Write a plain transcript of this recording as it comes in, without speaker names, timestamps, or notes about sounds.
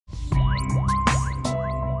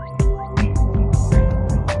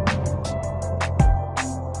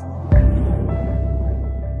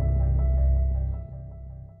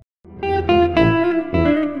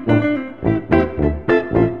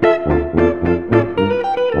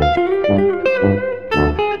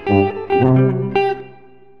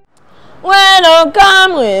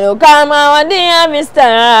Welcome our dear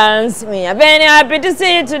visitors. We are very happy to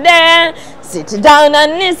see you today. Sit down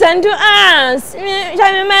and listen to us.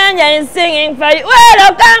 Shami Manja is singing for you.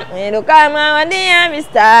 Welcome our dear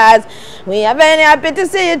visitors. We are very happy to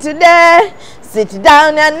see you today. Sit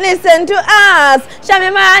down and listen to us.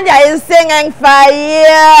 Shami Manja is singing for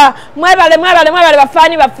you. Mwebale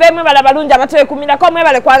bafani bafe mwebale balunja batoye kumira ko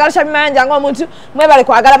mwebale kwagala Shami Manja ng'omuntu mwebale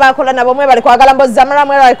kwagala bakola nabo mwebale kwagala Mpozzi amala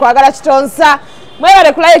mwebale kwagala Kitonsaz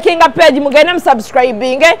mwebale kulikinga page mugende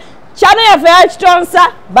subscribing channel yafe ya Kitonsaz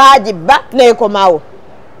bajiba nekomawo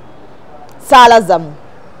sala zamu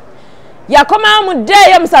yakomawo mu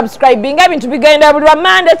day ya subscribing ebintu bigenda buli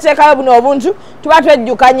Monday tekayo buno obuntu tuba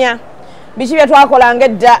twejjukanya bichi bya twakolanga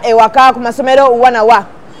edda ewaka ku masomero wanawa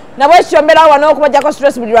nabo ekyombera wano okubajjako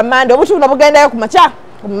stress buli Monday obutu buno bugendayo ku macha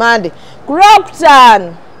ku Monday ku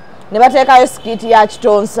Rockton ne bateekayo skit ya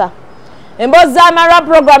Kitonsaz Mpozzi amara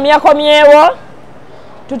program yakomyewo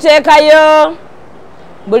tuteekayo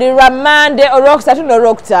buli Monday o Rockton no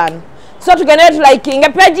Rockton so tugende tulikinga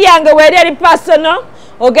page yange weri ali personal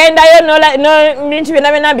ogendayo no bintu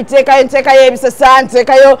bina biteekayo nteekayo ebisasa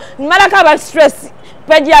nteekayo malaka aba stress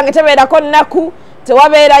page yange tebeerako nnaku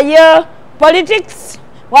tewabeerayo politics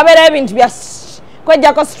wabeerayo ebintu bya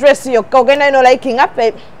kwejjako stress yokka ogendayo no likinga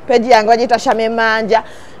page yange bagiyita Shami Manja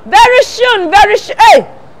very soon hey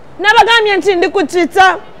nabagambye nti ndi ku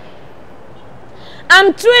Twitter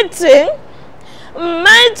I'm tweeting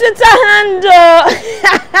my Twitter handle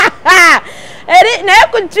eri naye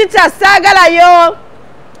ku Twitter saagalayo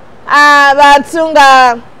abantu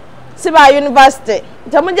nga siba university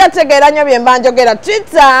tamujja tegeera nnyo bye mba njogera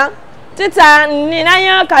Twitter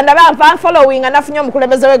ninayo kandaba mpa following anafunye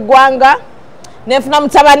omukulembeze w'eggwanga nenfuna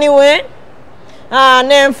mutabani we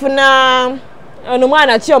nenfuna ono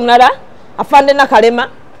mwana ki omulala afande Nakalema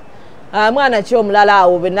mwana ki omulala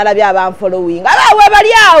awo benalabye abanfollowing abawe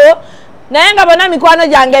bali awo naye nga bona mikwano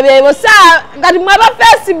gyange bebo saa ngati mwaba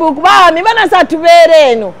Facebook bawami bana saa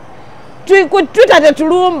tubeere eno Twitter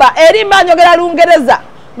tetulumba eri mba njogera Lungereza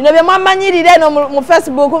bino bye mwamanyirire eno mu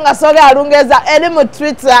Facebook nga soogera Lungereza eri mu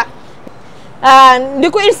Twitter ndi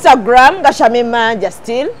ku Instagram nga Shami Manja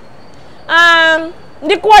still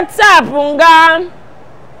ndi ku WhatsApp nga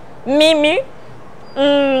Mimi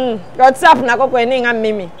WhatsApp nako kweninga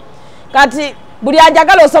Mimi kati buli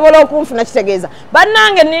ajagala osobola okunfuna kitegeeza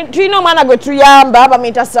bannange tulina omwana gwe tuyamba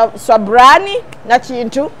bamuyita Swabrani na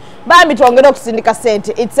kintu bambi twongere okusindika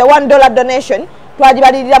sente it's a $1 donation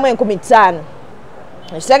twagibaliriramu 15,000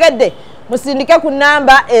 kitegedde musindike ku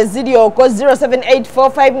namba ezirioko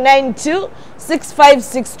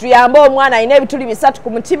 0784592656 tuyambe omwana alina ebituli 3 ku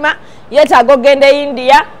mutima yeetaaga ogenda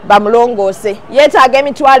India bamulongoose yeetaaga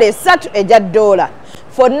emitwalo 3 egya $.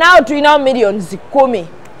 For now tulinawo millions 10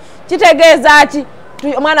 kitegeeza ki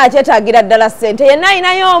omwana akyetaagira ddala ssente yenna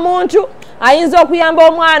ayinayo omuntu ayinza okuyamba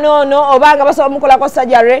omwana ono obanga basobola omukolako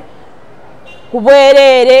sajjare ku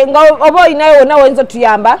bwereere nga oba olinayo wonna woyinza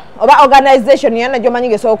otuyamba oba organization yana gyomanyi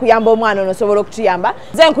gesobola okuyamba omwana ono osobola okutuyamba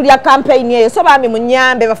nze nkulya campaign eyo so bambi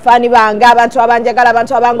munyambe bafaani bange abantu abanjagala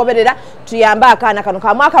abantu abangoberera tuyambe akaana kano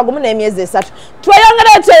ka mwaka gumu n'emyezi 3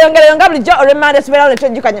 tweyongereyo nga bulijjo olw'Monday tubeerawo ne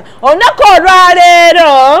twejjukanya olunaku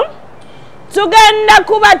olwaleero tugenda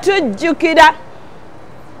kuba tujjukira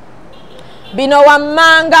bino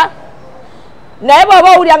wammanga naye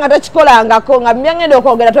bw'oba owulira nga tokikolangako nga byengenda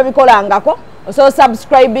okwogera tobikolangako osobola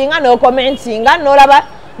subscribinga n'okomentinga n'olaba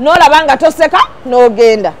nga toseka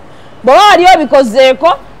n'ogenda bw'oba wali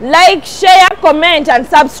obikozeeko like share comment and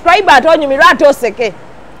subscribe ate onyumirwa ate oseke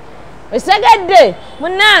esegedde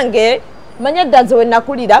munnange manye edda nze we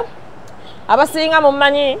Nakulira abasinga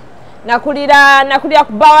mumanyi Nakulira ku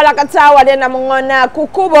bawala Katawale Namuŋŋona ku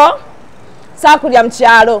kkubo saakulya mu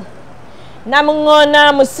kyalo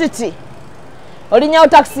Namuŋŋona mu city olinyawo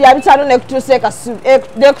taxi ya 5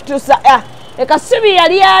 nekutuusa ekasubi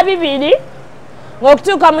yali ya 2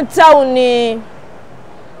 ng'okutuuka mu tawuni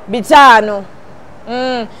 5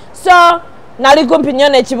 so nali kumpi nnyo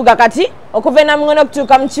n'ekibuga kati okuva Namuŋŋona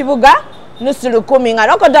okutuuka mu kibuga nusu 10 nga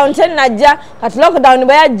lockdown tenajja kati lockdown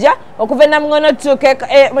bwe yajja okuva Namuŋŋona okutuuka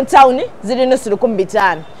mu tawuni ziri nusu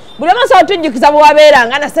 15 buli omu osobola tujjukiza bwe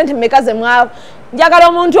wabeeranga na sente mmeka ze mwawo njagala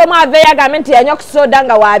omuntu omu aveeyo agambe nti yanywa ku soda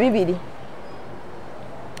nga wa 2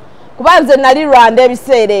 kuba nze nali Rwanda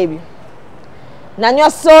ebiseera ebyo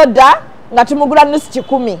nanywa soda nga tumugula nusu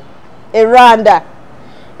 10 e Rwanda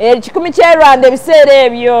 10 ky'e Rwanda ebiseera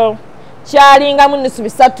ebyo kyalingamu nusu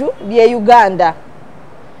 3 bye Uganda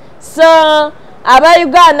so aba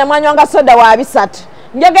Uganda mwanywanga soda wa 3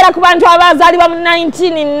 njogera ku bantu abazaalibwa mu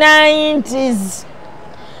 1990s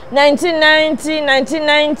 1990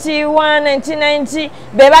 1991 1990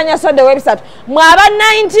 bebanya soda website mwaba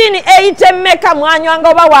 1980 meka mwanywanga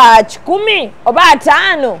oba wa 10 oba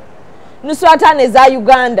 5 nusu 5 za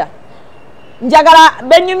Uganda njagala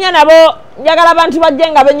benyumya nabo njagala abantu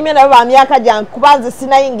bajjenga benyumya nabo ba myaka jan kubanze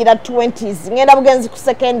sinayingira 20s ngenda bugenzi ku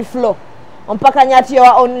second floor ompaka nyati yo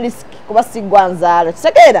on risk kuba sigwanzala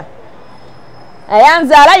kisekera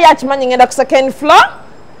ayanzala yakimanyi ngenda ku second floor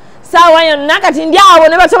sawa yonna kati ndi awo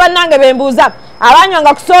ne batoba nange bembuuza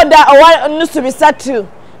abanywanga ku soda owa nusu bisatu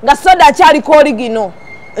nga soda akyali ko origino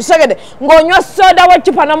segede ng'onywa soda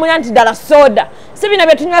w'eccupa n'omulya nti ddala soda si bino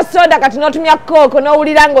bye tunywa soda kati n'otumya kooko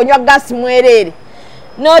n'owulira ng'onywa gaasi mwereere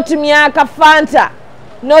n'otumya kafanta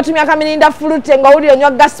n'otumya kamirinda fulute ng'owulira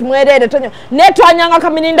onywa gaasi mwereere tonywa naye twanyanga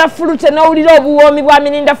kamirinda fulute n'owulira obuwoomi bwa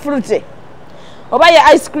mirinda fulute oba ye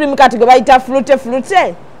ice cream kati gwe bayita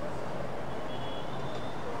fulute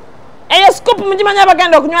eyo scoop mugimanya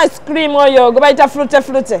bagenda okunywa ice cream oyo gwe bayita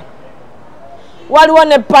fulute waliwo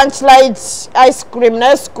ne punchlight ice cream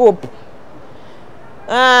naye scoop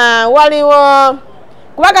waliwo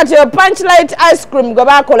kuba kati eyo punchlight ice cream gwe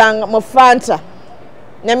bakola mu fanta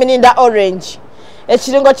ne mirinda orange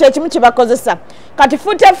ekiringo kyekimu kye bakozesa kati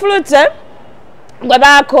fulute gwe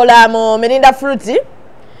bakola mu mirinda fruity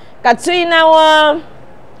kati tuyinawo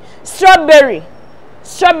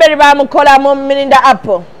strawberry bamukola mu mirinda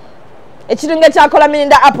apple ekiringo ekyakola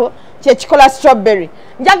mirinda apple kyekikola strawberry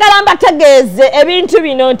njagala mbategeeze ebintu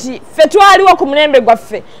bino nti ffe twaliwo ku mulembe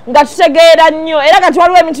gwaffe nga tutegeera nnyo era kati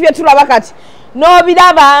waliwo ebintu bye tulaba kati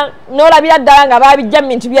n'obiraba n'olabira ddala nga baabijja mu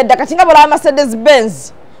bintu byedda kati nga bolaba Mercedes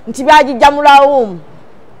Benz nti baagijja mu lawumu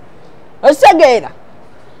okitegeera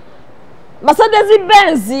Mercedes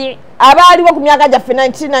Benz abaaliwo ku myaka gyaffe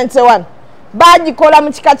 1991 baagikola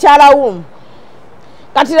mu kika kya lawumu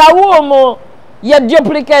kati lawumu ye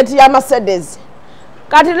duplicate ya Mercedes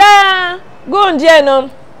kati la gundi eno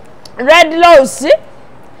Red Rose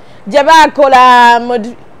gye bakola mu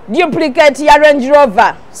duplicate ya Range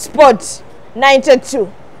Rover Sport 92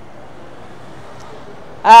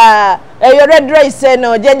 eyo Red Race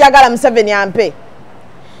eno gye njagala Museveni ampe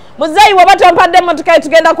muzeeyi woba tompadde emmotoka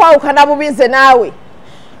tugenda kwawukana bubinze naawe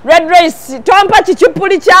Red Race tompa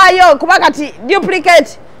kicupuli kyayo kuba kati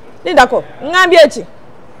duplicate lindako ngambye eki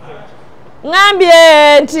ngambye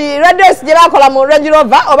nti Red Race gye bakola mu Range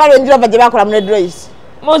Rover oba Range Rover gye bakola mu Red Race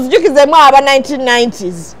muzijukizemu aba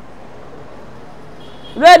 1990s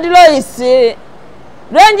Red Race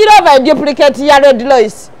Range Rover duplicate ya Red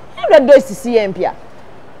Race si empya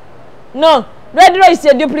no Red Race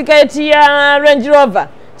ya duplicate ya Range Rover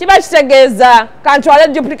kiba kitegeeza kantwale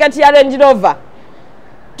duplicate ya Range Rover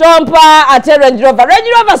tompa ate Range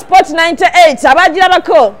Rover Sport 98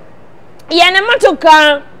 abagirabako yene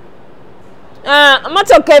motoka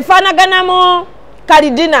efaanaganamu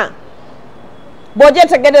kalidina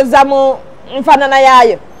bw'ogyetegereza mu nfaanana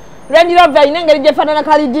yaayo Range Rover ine engeri gyefaanana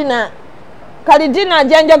kalidina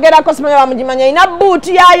gyenjogerako simanyi bamugimanya ina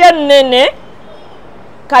buutu yaayo nnene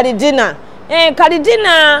kalidina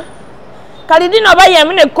oba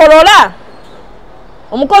yemu ne Corolla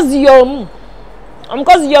omukozi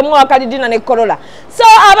y'omu wa kalidina ne Corolla so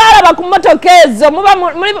abalaba ku motoka ezo muba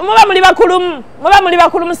muli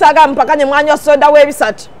bakulumu saaga mpakanye mwanywa soda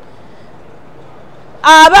w'ebisatu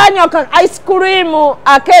abanyoka ice cream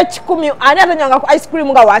ak'ekikumi ani atanywanga ku ice cream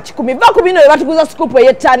nga wa 10 va ku bino bye batuguza scoop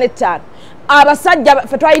ey'ettaano ettaano abasajja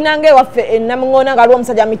ffe twayinanga ewaffe ennamuŋŋoona nga aliwo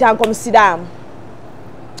omusajja mitanko musiraamu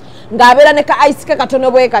ng'abeera ne ka ice ke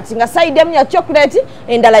katono bwe kati nga side emu ya chocolate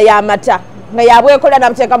endala y'amata nga yabwekolera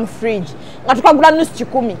n'abuteeka mu fridge nga tukagula nusu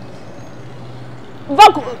 10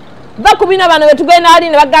 va ku bino bano betugenda ali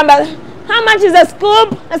ne bagamba how much is a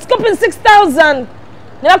scoop is 6,000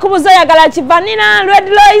 ne bakubuza yagala ki vanilla Red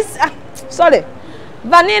Race sorry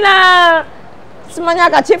vanilla simanya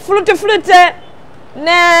kati fruit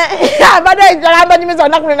ne abadde jalamba nyimiza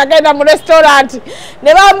nakule nagenda mu restaurant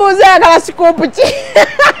ne bambuza yagala scoop ki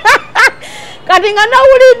kati nga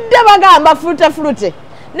nawulidde bagamba fruit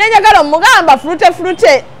ne njagala mugamba fruit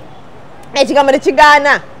ekigambo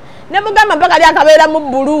tekigaana ne mugamba mpaka ali akabeera mu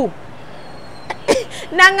bbulu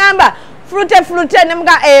nangamba fruit ne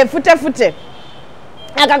muga fute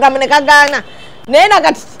akagambo ne kagaana naye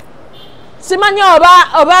nakati simanyi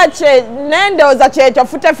oba nendowooza kyekyo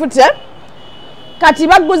fute kati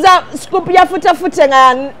baguza scoop ya fute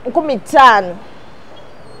nga 15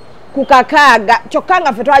 ku kakaaga kyokka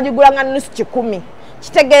nga ffe twagigulanga nusu 10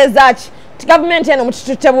 kitegeeza ki ti gavumenti eno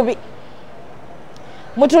mututute bubi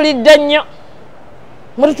mutulidde nnyo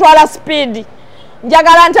mututwala speed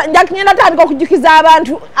njagenda tandika okujukiza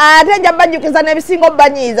abantu ate nja bajjukiza n'ebisinga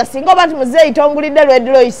obanyiiza singa oba nti muzeeyi tongulidde Red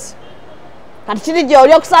Race kati kiri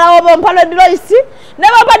gy'oli okusalawo bompa Road Royce ne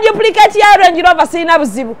bompa duplicate ya Range Rover sirina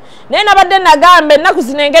buzibu naye nabadde nagamba ennaku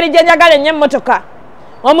zino engeri gye njagala ennyo emmotoka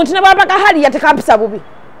omuntu ne bwapaka Harrier tekampisa bubi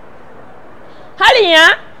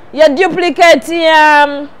Harrier ya duplicate ya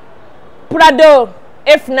Prado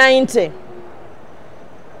F90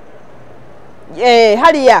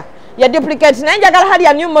 Harrier ya duplicate naye njagala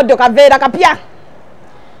Harrier new model kaveera kapya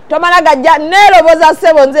tomala gajja neeroboza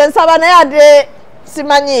ssebo nze nsaba naye ate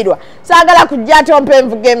simanyirwa saagala kujja ate ompe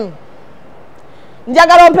envugemu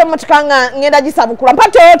njagala ompe emmotoka nga ngenda gisabukula mpa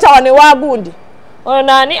Toyota wane waagundi ono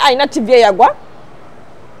naani alina TV eyagwa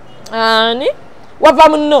ani wava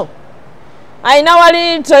muno alina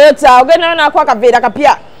wali Toyota ogendayo nakuwa kaveera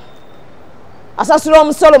kapya asasula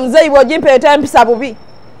omusolo muzeeyi bw'ogimpa etempisa bubi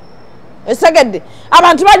esegedde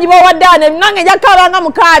abantu bangi bowaddaane nange njakkaabanga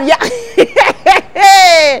mukaabya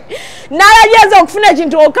nalajeeza okufuna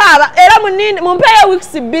ekintu okaaba era mumpeeyo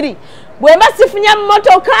weeks 2 bwe mba sifunye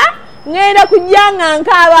mmotoka ngenda kujja nga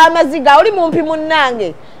nkaaba amaziga oli mumpi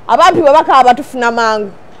munnange abampi bwe bakaaba tufuna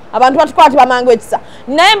mangu abantu batukwatibwa mangu ekisa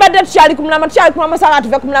naye mbadde tukyali ku mulama sanga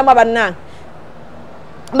tuve ku mulama bannange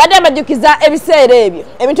mbadde mbajjukiza ebiseera ebyo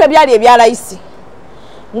ebintu ebyali ebyalayisi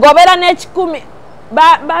ng'obeera n'ekikumi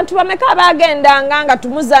bantu bameka bagendanga nga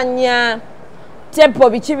tumuzanya tepo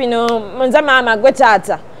biki bino nze maama gwe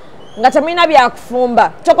taata nga temulina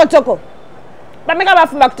byakufumba tokotoko bameka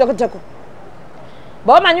bafumba ku tokotoko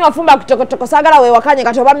bwomanyi wafumba ku tokotoko saagala weewakanye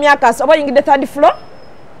kati oba myaka oba oyingidde 3rd floor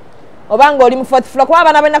oba ng'oli mu 4th floor kuba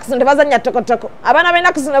abaana b'ennaku zino tebazanya tokotoko abaana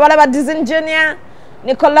b'ennaku zino balaba Disney Junior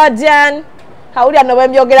Nickelodeon hawulira no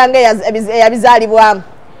bwembyogera ng'eyabizaalibwamu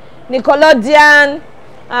Nickelodeon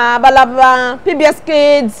balaba PBS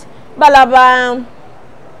Kids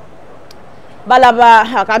balaba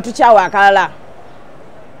akantu kyawe akalala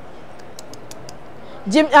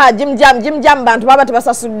Jim Jam bantu baba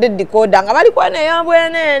tebasasudde decoder nga bali kwaneyo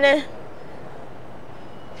bwenene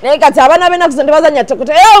naye kati abaana b'ennaku zino tebazanya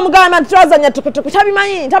tokotoko omugamba nti tebazanya tokotoko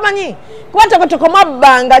tamanyi kuba tokotoko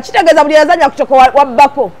mwabbanga kitegeeza buli yazanya kutoko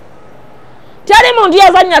wabbako teri muntu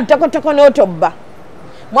yazanya tokotoko n'otobba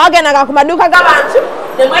mwagendanga ku maduuka g'abantu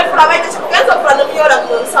nemwefula baita kikugenza okula nemuyoola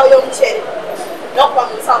mu nsawo y'omuceere n'okuba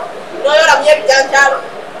mu nsawo n'oyoolamu ebijanjaalo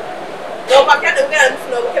n'opapya nemugenda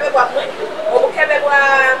nemufuna obukebe bwammwe obukebe bwa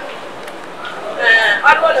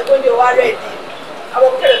waliwo negundi owa redi abo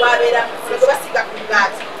obukebe bwabeera negwe basiga ku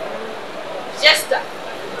ngaati jesta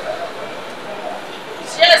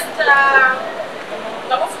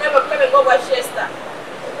nga mufuna obukebe ng'obwa jesta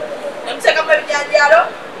nemuteekamu ebijanjaalo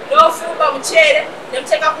n'ofumba omuceere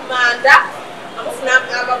nemuteeka ku manda amufuna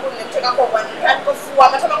amagulu nemuteekako obwanikofuwa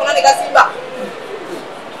amatama gonna ne gasimba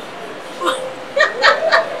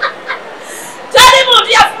tali muntu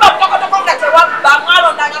yafumba kutokotoko nga tewabba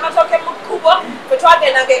mwalondanga amatooke mu kkubo fe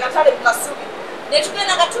twagendanga ekatale mu kasubi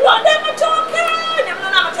netugenda nga tulonda amatooke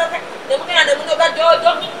nemunona amatooke nemugenda nemunoga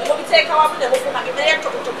doodo nemubiteeka wamu nemufuna emmere ya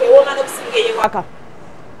tokotoko ewooma n'okusinga eyewaka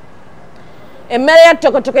emmere ya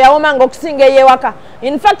tokotoko yawooma ng'okusinga eyewaka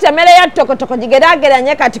infact emmere ya tokotoko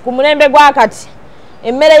gigeraageranye kati ku mulembe gwa kati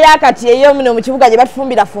emmere ya kati ey'omuno mu kibuga gye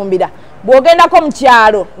batufumbirafumbira bw'ogendako mu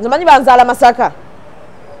kyalo nze manyi banzaala Masaka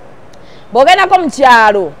bw'ogendako mu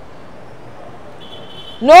kyalo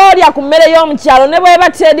n'olya ku mmere y'omu kyalo ne bweba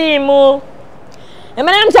teriimu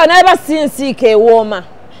emmere y'omu kyalo naye basinsiika ewooma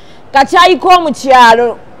kakyayiko omu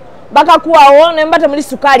kyalo bakakuwawo ne muba temuli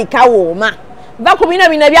sukaali kawooma va ku bino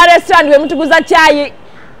ebya restaurant bwe mutuguza caayi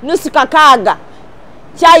nusu kakaaga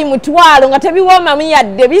caayi mutwalo nga tebiwoomamu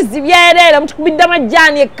yadde bizzi byereere mutukubidde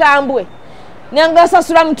amajjaani ekkambwe nenga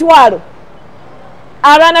osasula mutwalo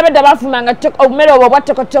abaana bedda bafumanga obumere obwo obwa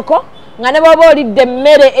tokotoko nga ne bwoba olidde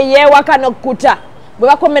emmere ey'ewaka n'okkuta bwe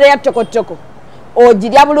bakomere ya tokotoko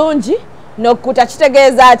ogirya bulungi n'okkuta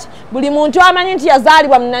kitegeeza ki buli muntu amanyi nti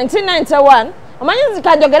yazaalibwa mu 1991 omanyi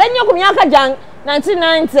nzikanjogera nnyo ku myaka gyange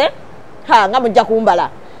 1990 nga mujja kumbala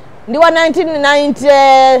ndi wa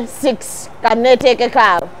 1996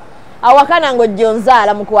 kaneteekekaawo awakana ng'ojja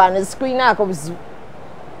onzaala mukwano zikulinaako buzibu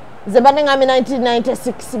nze mbadde ngambe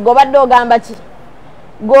 1996 g'obadde ogamba ki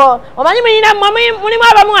omanyi mulimu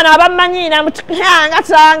abamu wano abammanyiina nga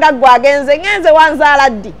tanga gwe agenze ngenze wanzaala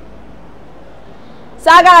ddi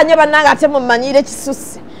saagala nnyo bannange ate mummanyiire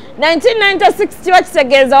kisusi 1996 kiba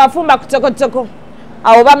kitegeeza wafumba ku tokotoko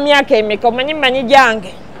awo ba myaka emeka omanyi mmanyi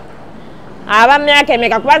gyange aba myaka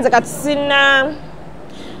emeka kuba nze kati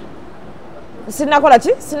sinakola ki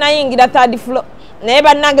sinayingira 3rd floor naye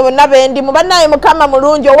bannange bonna bendimu bannaye mukama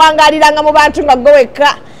mulungi owangaaliranga mu bantu nga gwe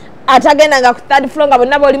wekka atagendanga ku 3rd floor nga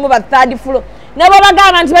bonna bolimu ba 3rd floor ne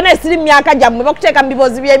bwebagamba nti banaye siri myaka gyammwe bakuteeka mu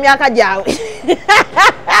biboozi by'emyaka gyabwe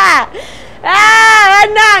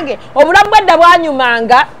nange obulamu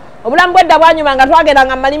bwedda bwanyumanga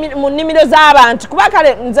twagendanga mu nnimiro z'abantu kuba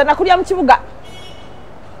kale nze nakulya mu kibuga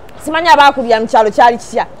simanyi abaakulya mu kyalo kyali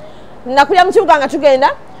kitya nakulya mu kibuga nga tugenda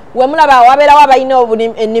wemulaba wabeerawo abalina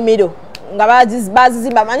ennimiro nga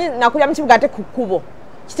bazizimba manyi nakulya mu kibuga ate ku kkubo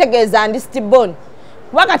kitegeeza ndi stibon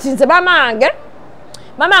kuba kati nze mamange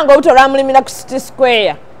olubuto olwamulimira ku City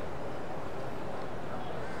Square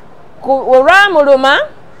olwamuluma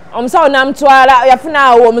omusawo n'amutwala yafuna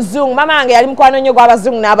awo omuzungu mamange yali mukwano nnyo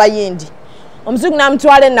gw'abazungu n'abayindi omuzungu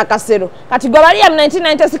n'amutwala Nakasero kati gwe baliya mu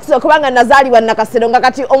 1996 okubanga nazaalibwa Nakasero nga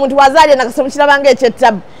kati omuntu wazaalibwa Nakasero mukirabanga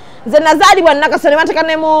ekyettabu nze nazaalibwa Nakasero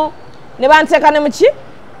ne banteeka ne muki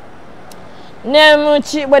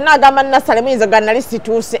bwe nagamba nasale muyinza ga nali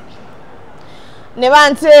situuse ne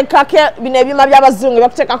banteekako bino ebyuma by'abazungu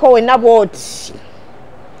bakuteekako wenna bwoti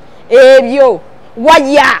ebyo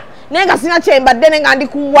waya naye nga sina kyembadde ne nga ndi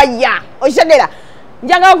ku waya okitegeera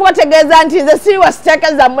njagala okubategeeza nti nze siri wa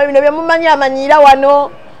siteeke zammwe bino bye mumanyi amanyiira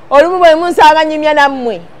wano olumu bwe munsanga nyumya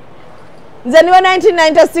nammwe nze niwe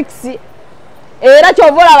 1996 era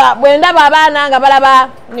kyova olaba bwe ndaba abaana nga balaba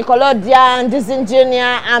Nickelodeon, Disney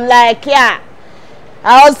Junior, I'm like yeah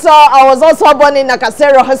I was also born in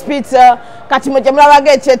Nakasero Hospital kati muje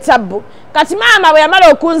mulabaga ekyettabu kati maama bwe yamala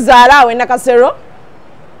okunzaala awo Nakasero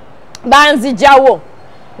banzijawo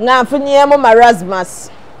nga nfunyiyemu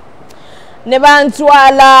marasmus ne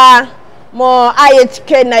bantwala mu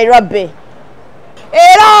IHK Nairobi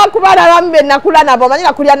era kubala abamu be nakula nabo manyi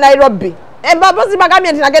nakulya Nairobi Mpozzi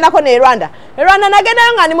bagambye nti nagendako ne Rwanda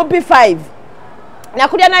nagendayo nga ni mu P5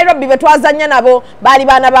 nakulya Nairobi be twazanya nabo baali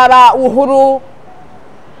baana baba Uhuru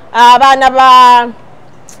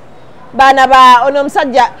baana ba ono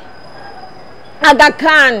omusajja Aga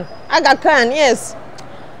Khan yes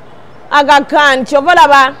Aga Khan kyova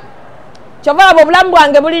olaba obulamu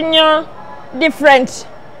bwange buli nnyo different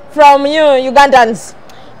from you Ugandans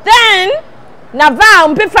then nava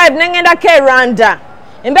mu P5 nengendako Rwanda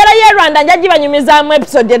embeera y'e Rwanda nja gibanyumizaamu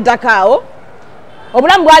episode eddakaawo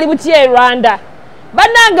obulamu bwali butya e Rwanda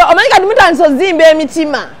bannange omanyi kati mutandisa ozimba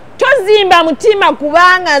emitima tozimba mutima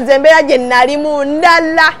kubanga nze embeera gye nalimu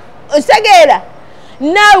ndala otegeera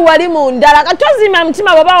naawe wali mu ndala kati tozimba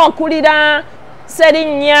mutima bw'oba wakulira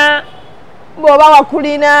Serinnya bw'oba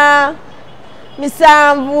wakulira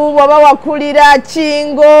Misanvu bw'oba wakulira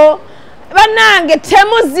Kingo bannange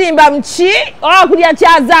temuzimba muki owakulya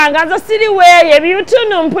kyazanga nze siri weeyo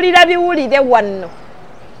ebitunu mpulira biwulire wano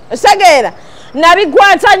otegeera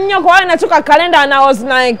nabikwata nnyo kubanga natuka kalenda and I was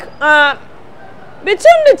like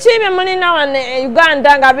bitundu ki bye mulina wano e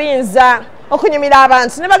Uganda nga biyinza okunyumira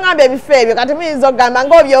abantu ne bagamba ebifo ebyo kati muyinza okugamba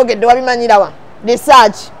ng'obyogedde wabimanyirawa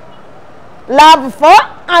research love for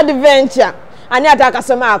adventure ani ate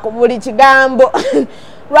akasoma ako buli kigambo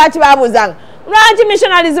lwaki babuuzanga lwaki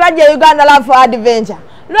missionaries bajja Uganda love for adventure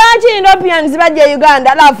lwaki Europeans bajja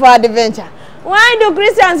Uganda love for adventure why do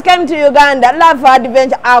Christians come to Uganda love for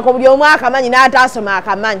adventure ako buli omu akamanyi n'ataasoma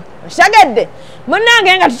akamanyi oshagedde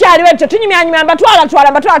munnange nga tukyaliwo ekyo tunyumyanyumya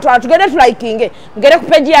mbatwala tugende tulikinge mugende ku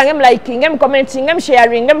page yange mulikinge mucommentinge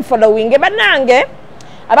musharinge mufollowinge bannange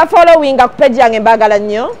abafollowinga ku page yange mbagala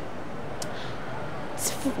nnyo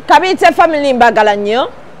Kabite family mbagala nnyo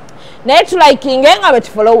naye tulikinge nga bwe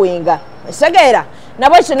tufollowinga otegeera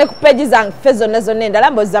nabo ekyo ne ku page zange ffe zonna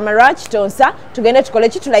endala Mpozzi Kitonsa tugende tukole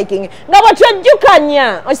ki tulikinge nga bwe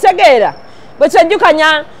twejjukanya otegeera bwe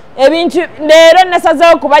twejjukanya ebintu leero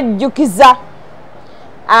nasazeewo kubajjukiza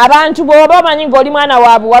abantu bw'oba omanyi ng'oli mwana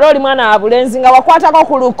wa buwala oli mwana wa bulenzi nga wakwatako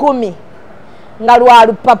ku 1000 nga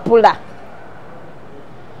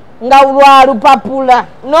lwalupapula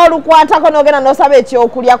n'olukwatako n'ogenda n'osaba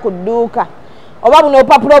ekyokulya ku dduuka oba buno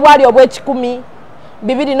obupapula obwali obw'ekikumi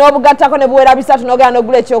 2 n'obugattako ne buwera 3 n'ogenda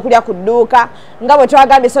n'ogula ekyokulya ku dduuka nga bwe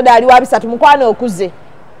twagambye soda ali wa 3 mukwano okuze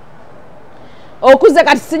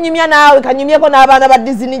kati sinyumya naawe kanyumyeko n'abaana ba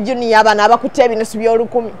Disney Junior abaana abakutte ebinusu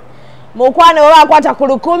by'olukumi mukwano oba akwata ku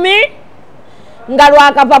 1000 nga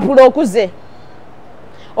lwakapapula okuze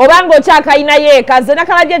oba ng'okyakayina yeekaze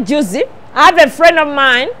nakalagye juzi I have a friend of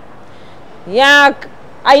mine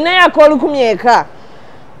ayina yako 1000 eka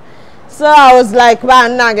so I was like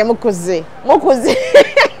bannange mukuze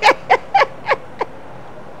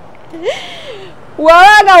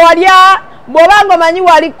wabanga walya bw'obanga omanyi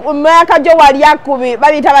wali myaka gyo walya kubi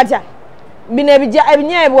babiyita batya bino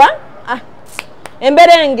ebinyeebwa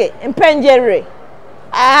emberenge empenjere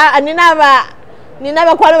nina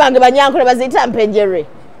abakwano bange banyankole baziyita mpenjere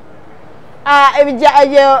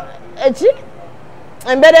eki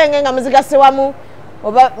emberenge nga muzigase wamu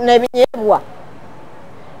oba nebinyeebwa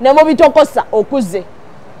nemubitokosa okuze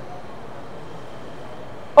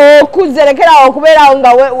okuze lekera okubeera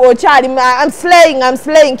nga okyali I'm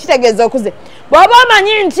slaying kitegeeza okuze bw'oba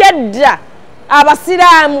omanyi nti edda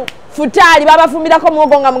abasiraamu futaali babafumbirako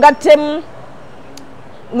muwogo nga mugattemu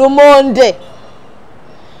lumonde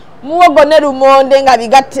muwogo ne lumonde nga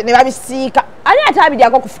bigatte ne babisiika ani ate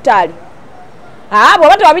abiryako ku futaali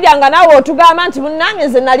bw'oba tewabiryanga naawe otugamba nti munnange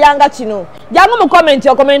nze nalyanga kino jangu mu komenti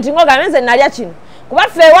okomentinga ogambe nze nalya kino kuba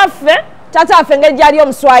ffe ewaffe tataffe engeri gyali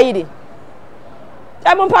omuswayiri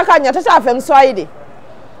tamumpakanya tataffe muswayiri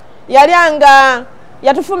yalyanga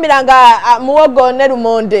yatufumbiranga muwogo ne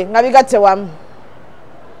lumonde nga bigatte wamu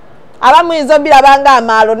abamuyinza obirabanga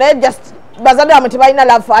amaalo naye just bazadde bamwe tebalina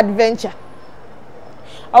love for adventure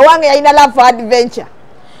owange yalina love for adventure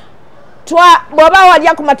bw'oba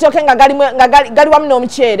walya ku matooke nga gali wamu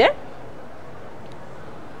n'omuceere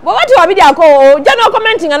bw'oba tewabiryako ojja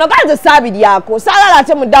n'okomentinga noganze saabiryako saagala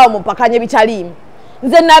ate muddawo mupakanye bitaliimu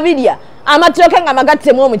nze nabirya amatooke nga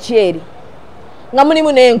magattemu omuceere nga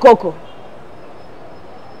mulimu n'enkoko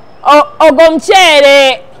ogwo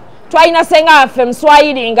omuceere twalina senga waffe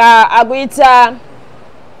muswayiri nga aguyita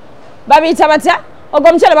babiyita batya ogwo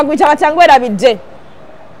omuceere baguyita batya ngwerabidde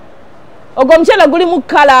ogwo omuceere guli mu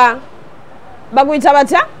kkala baguyita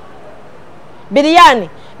batya biriyani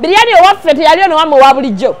owaffe teyali ono wamu owa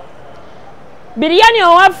bulijjo biriyani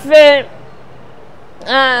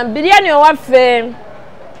owaffe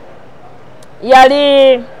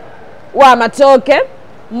yali wa matooke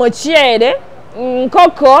muceere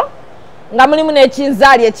nkoko nga mulimu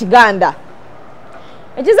n'ekinzaali ekiganda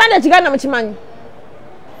mukimanyi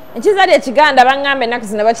ekinzaali ekiganda baŋŋamba ennaku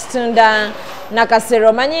zino bakitunda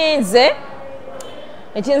nakasero manyi nze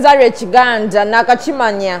ekinzaali ekiganda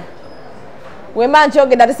nakakimanya wemba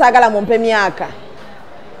nkyogedda tesaagala mumpe myaka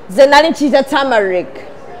ze nali nkiyita tamaric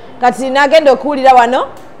kati nagenda okuwulira wano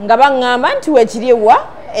nga baŋŋamba nti weekiryewa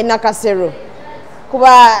enakasero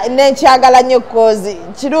kuba nenkyagala nnyo kozi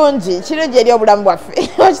kirungi eri obulamu bwaffe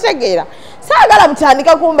okitegeera saagala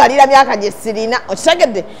mutandika kumbalira myaka gye sirina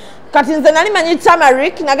okitegedde kati nze nali manyi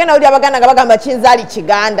tamaric nagenda wuli abaganda nga bagamba kinzaali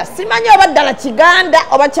kiganda simanyi oba ddala kiganda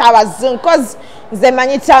oba kyabazunkozi nze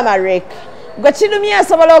manyi tamaric gwe kinumye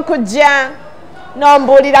asobola okujja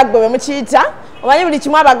n'ombuulira gwe bwe mukiyita omanyi buli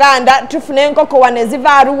kimu abaganda tufuna enkoko wano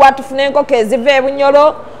eziva Arua tufuna enkoko eziva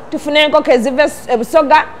ebunyolo tufuna enkoko eziva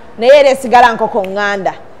ebusoga naye era esigala nkoko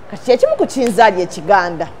ŋŋanda kati kyekimu ku kinzaali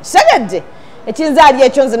ekiganda kitegedde ekinzaali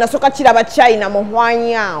ekyo nze nasooka kiraba China mu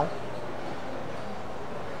hwanyawo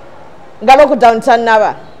nga lockdown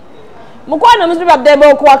tannaba mukwano mutubadde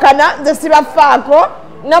okuwakana nze sibafaako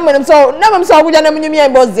namwe musobola kujja ne munyumya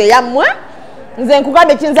emboozi eyammwe nze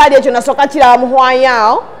nkugamba ekinzaali ekyo nasooka kiraba mu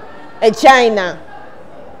hwanyawo China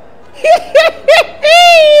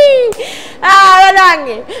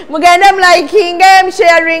banange mugende mlikinge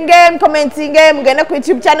msharinge mcommentinge mugende ku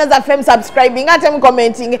YouTube channel zaffe msubscribing ate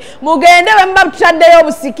mcommentinge mugende bwe tutaddeyo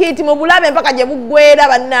obusikiti mubulabe mpaka gye buggwera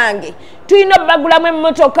bannange tulina obagulamu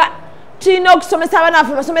emmotoka tulina okusomesa abaana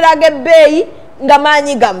baffe amasomero ag'ebbeeyi nga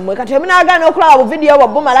maanyi gammwe kati emunagaana okulaba bu video bwo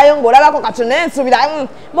bumalayo ng'olabako katono ensubira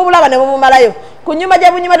mubulaba ne mubumalayo ku nyumba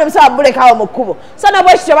gye bunyuma temusaba bulekawo mu kkubo so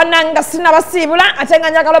nabwe kityo bannange nga sirina basiibula ate nga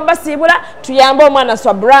njagala obbasiibula tuyambe omwana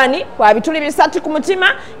Swabrani kwa bituli 3 ku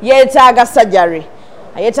mutima yeetaaga sajari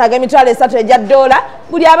yeetaaga emitwalo 3 egya $,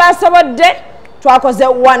 buli abasobodde twakoze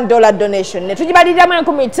 $1 donation ne tugibaliriramu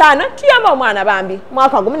 15 tuyambe omwana bambi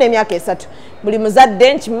mwaka gumu n'emyaka 3 buli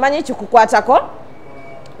muzadde nkimanyi kikukwatako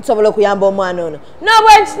tusobola okuyamba omwana ono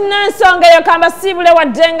n'ensonga eyo kambasiibule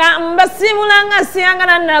wadde nga mbasiibula nga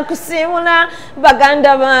siyangala nakusiibula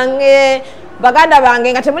baganda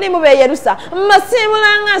bange nga temulimu beeyerusa mbasiibula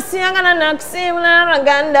nga siyangala nakusiibula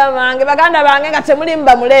baganda bange nga temulimu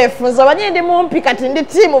bamuleefu nze obanyi ndi mumpi kati ndi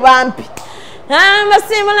tiimu bampi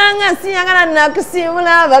mbasiibula nga siyangala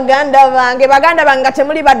nakusiibula baganda bange nga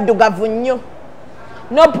temuli baddugavu nnyo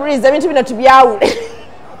no please ebintu bino tubyawule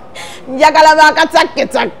njagala bakatakke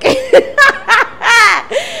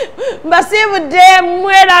mbasiibudde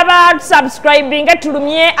mweraba subscribing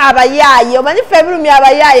tulumye abayaaye omanyi ffe ebirumye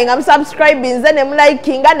abayaaye nga musubscribing nze ne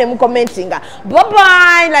mulikinga ne mucommentinga bye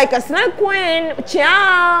bye like a snack queen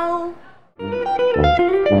ciao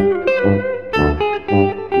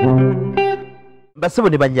basibu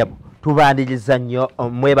ne banyabo tubaniriza nnyo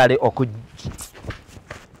mwebale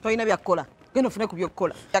toyina byakukola genda ofune ku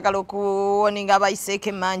byokkola njagala okuwoninga abayiseeko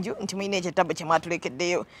emanju nti mulina ekyettabo kye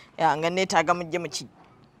mwatulekeddeyo nga neetaaga mujje muki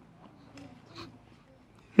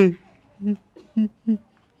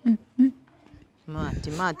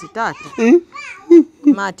maati taata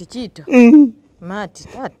maati kiito maati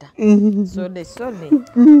taata sole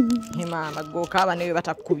maama gookaaba newe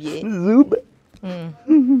batakubye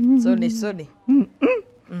sole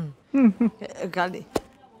kale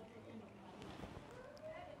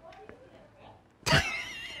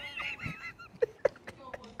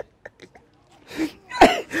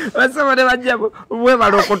basabone bajjabo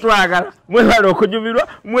mwebala okutwagala mwebala okunyumirwa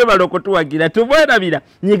mwebala okutuwagira tubwerabira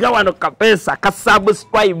nyiga wano kapesa ka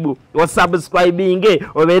subscribe o subscribing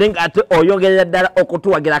obeere nga ate oyongerera ddala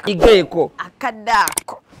okutuwagira kigeeko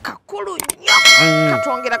akaddaako kakulu nnyo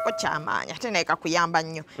katwongerako kyamaanyi ate naye kakuyamba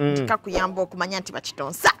nnyo nti kakuyamba okumanya nti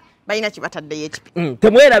bakitonsa balina kibataddeyo ekipi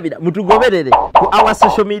temwerabira mutugoberere ku our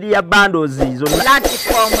social media bundles zonna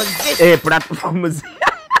platforms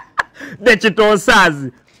the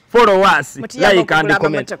Kitonsaz. Follow us, like and comment. Mutiyamba okugula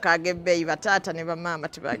amamotoka ag'ebbeeyi bataata ne bamaama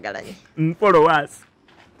tubagalanye. Follow us.